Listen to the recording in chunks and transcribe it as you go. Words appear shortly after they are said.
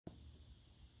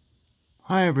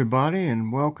Hi everybody, and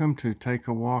welcome to Take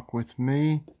a Walk with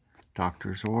me,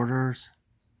 Doctor's Orders.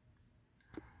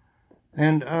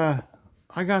 And I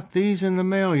got these in the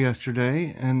mail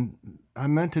yesterday, and I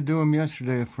meant to do them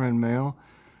yesterday, a friend mail,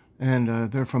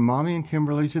 and they're from Mommy and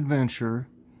Kimberly's Adventures,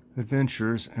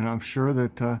 and I'm sure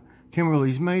that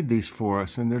Kimberly's made these for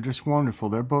us, and they're just wonderful.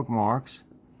 They're bookmarks.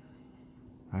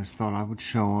 I just thought I would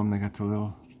show them. They got the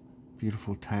little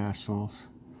beautiful tassels,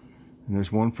 and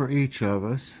there's one for each of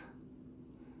us.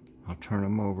 I'll turn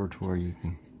them over to where you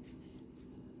can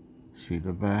see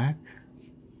the back.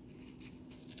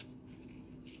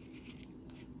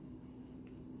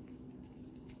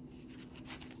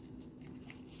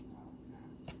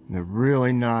 They're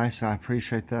really nice. I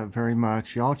appreciate that very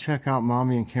much. Y'all check out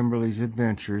Mommy and Kimberly's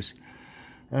Adventures.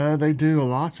 They do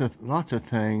lots of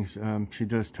things. She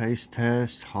does taste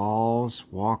tests, hauls,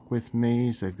 walk with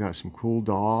me's. They've got some cool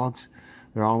dogs.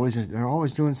 They're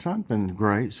always doing something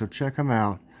great. So check them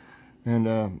out. And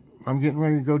I'm getting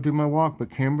ready to go do my walk.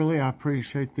 But Kimberly, I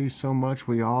appreciate these so much.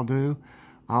 We all do.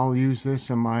 I'll use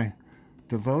this in my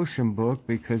devotion book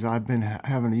because I've been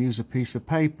having to use a piece of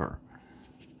paper.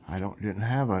 I didn't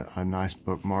have a nice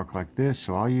bookmark like this,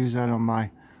 so I'll use that on my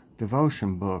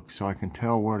devotion book so I can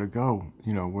tell where to go,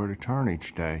 where to turn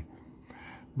each day.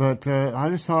 But I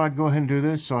just thought I'd go ahead and do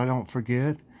this so I don't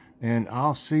forget. And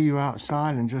I'll see you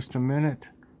outside in just a minute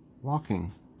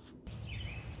walking.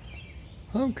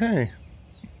 Okay,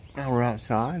 now we're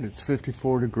outside. It's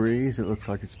 54 degrees. It looks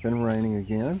like it's been raining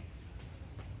again.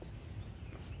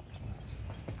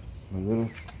 My little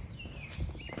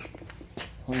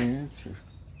plants are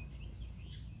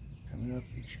coming up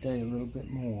each day a little bit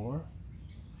more.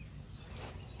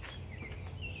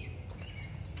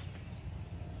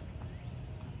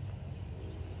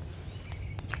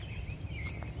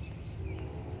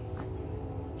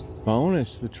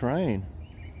 Bonus, the train.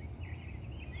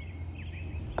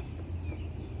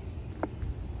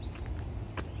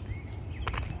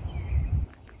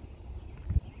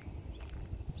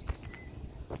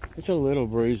 It's a little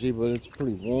breezy, but it's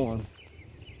pretty warm.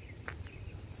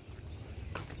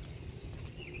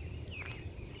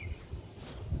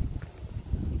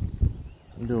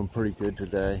 I'm doing pretty good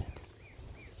today.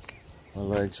 My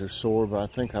legs are sore, but I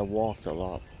think I walked a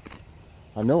lot.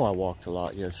 I know I walked a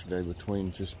lot yesterday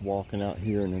between just walking out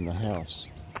here and in the house.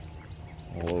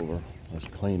 All over. I was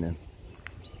cleaning.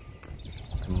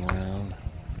 Come around.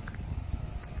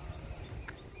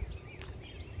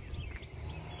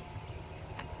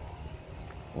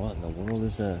 What in the world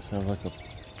is that? Sounds like a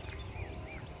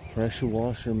pressure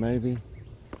washer, maybe?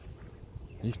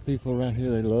 These people around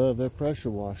here, they love their pressure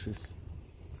washers.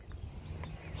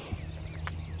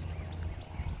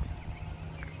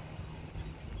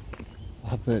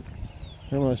 I bet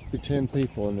there must be 10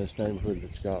 people in this neighborhood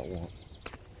that's got one.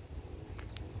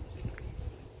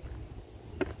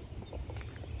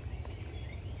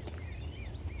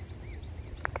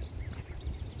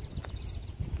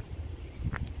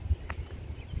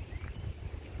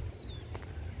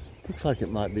 Looks like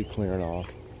it might be clearing off.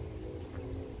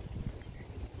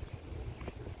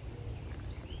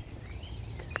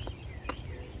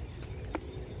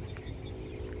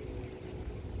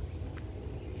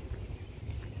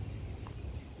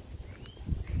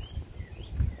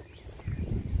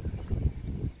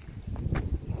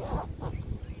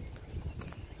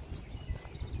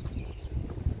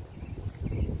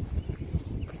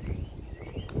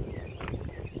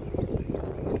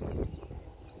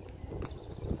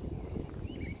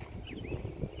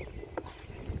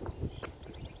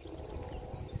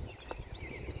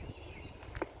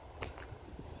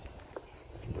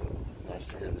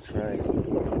 To hear the train.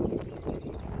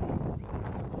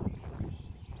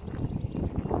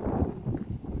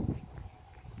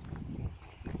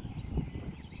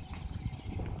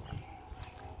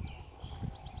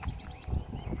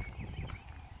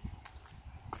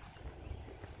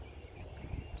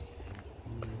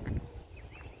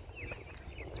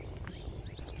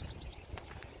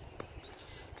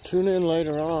 Tune in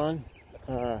later on.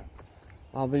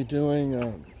 I'll be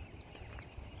doing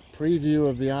preview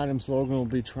of the items Logan will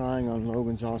be trying on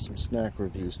Logan's Awesome Snack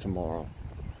Reviews tomorrow.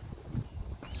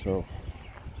 So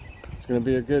it's going to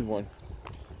be a good one.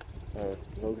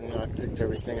 Logan and I picked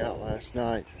everything out last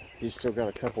night. He's still got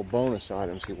a couple bonus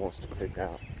items he wants to pick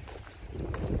out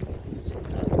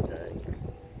sometime today.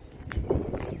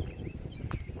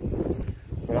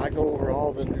 But I go over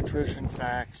all the nutrition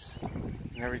facts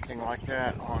and everything like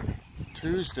that on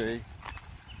Tuesday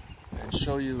and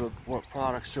show you what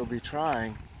products he'll be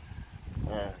trying.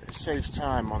 It saves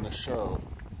time on the show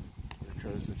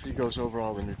because if he goes over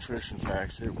all the nutrition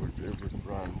facts, it would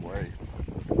run way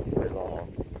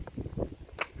long.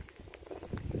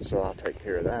 So I'll take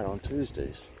care of that on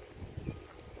Tuesdays.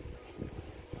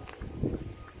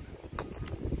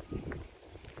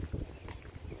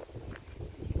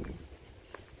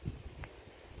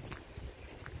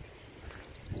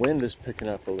 Wind is picking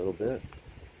up a little bit.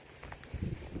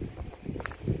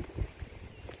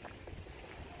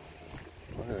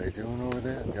 What are they doing over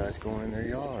there? The guy's going in their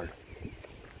yard.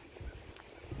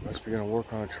 Must be going to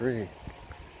work on a tree.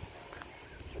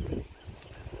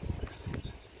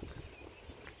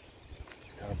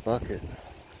 He's got a bucket.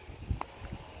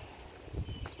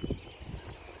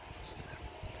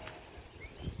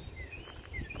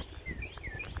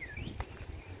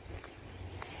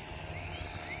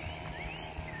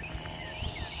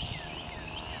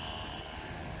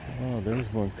 Oh,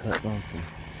 there's one cutting on some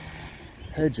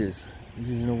hedges.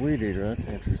 He's using a weed eater. That's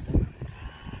interesting.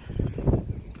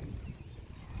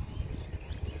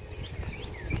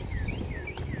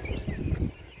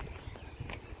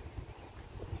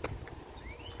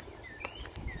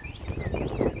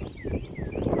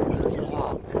 There's a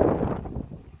hawk. I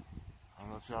don't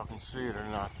know if y'all can see it or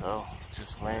not, though.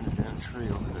 Just landed in a tree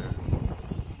over there.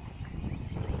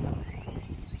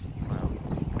 Well,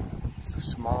 it's a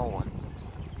small one.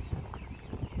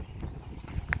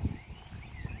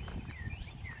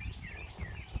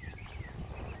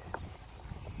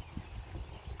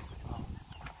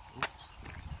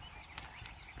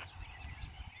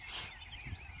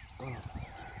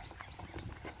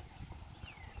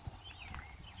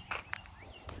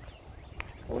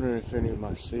 Wondering if any of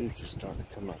my seeds are starting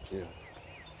to come up yet.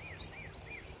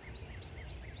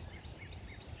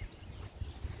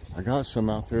 I got some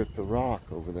out there at the rock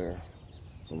over there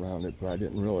around it, but I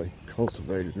didn't really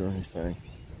cultivate it or anything.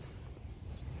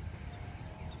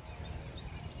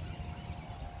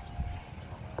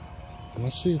 And I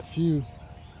see a few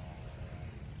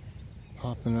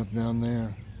popping up down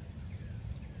there.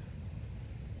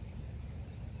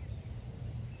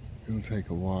 It'll take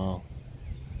a while.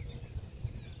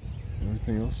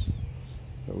 Everything else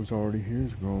that was already here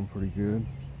is growing pretty good.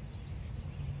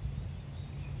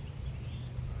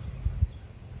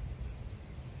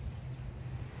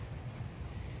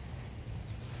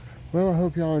 Well, I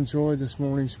hope y'all enjoyed this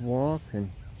morning's walk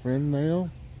and friend mail.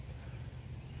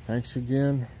 Thanks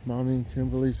again, Mommy and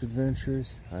Kimberly's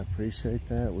Adventures. I appreciate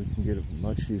that. We can get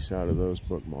much use out of those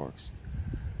bookmarks.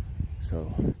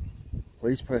 So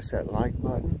please press that like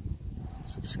button.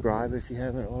 Subscribe if you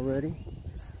haven't already.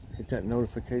 Hit that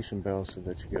notification bell so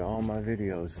that you get all my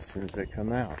videos as soon as they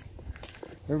come out.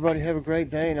 Everybody have a great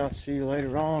day, and I'll see you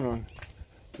later on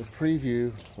the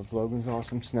preview of Logan's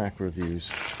Awesome Snack Reviews.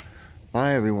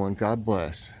 Bye everyone. God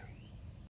bless.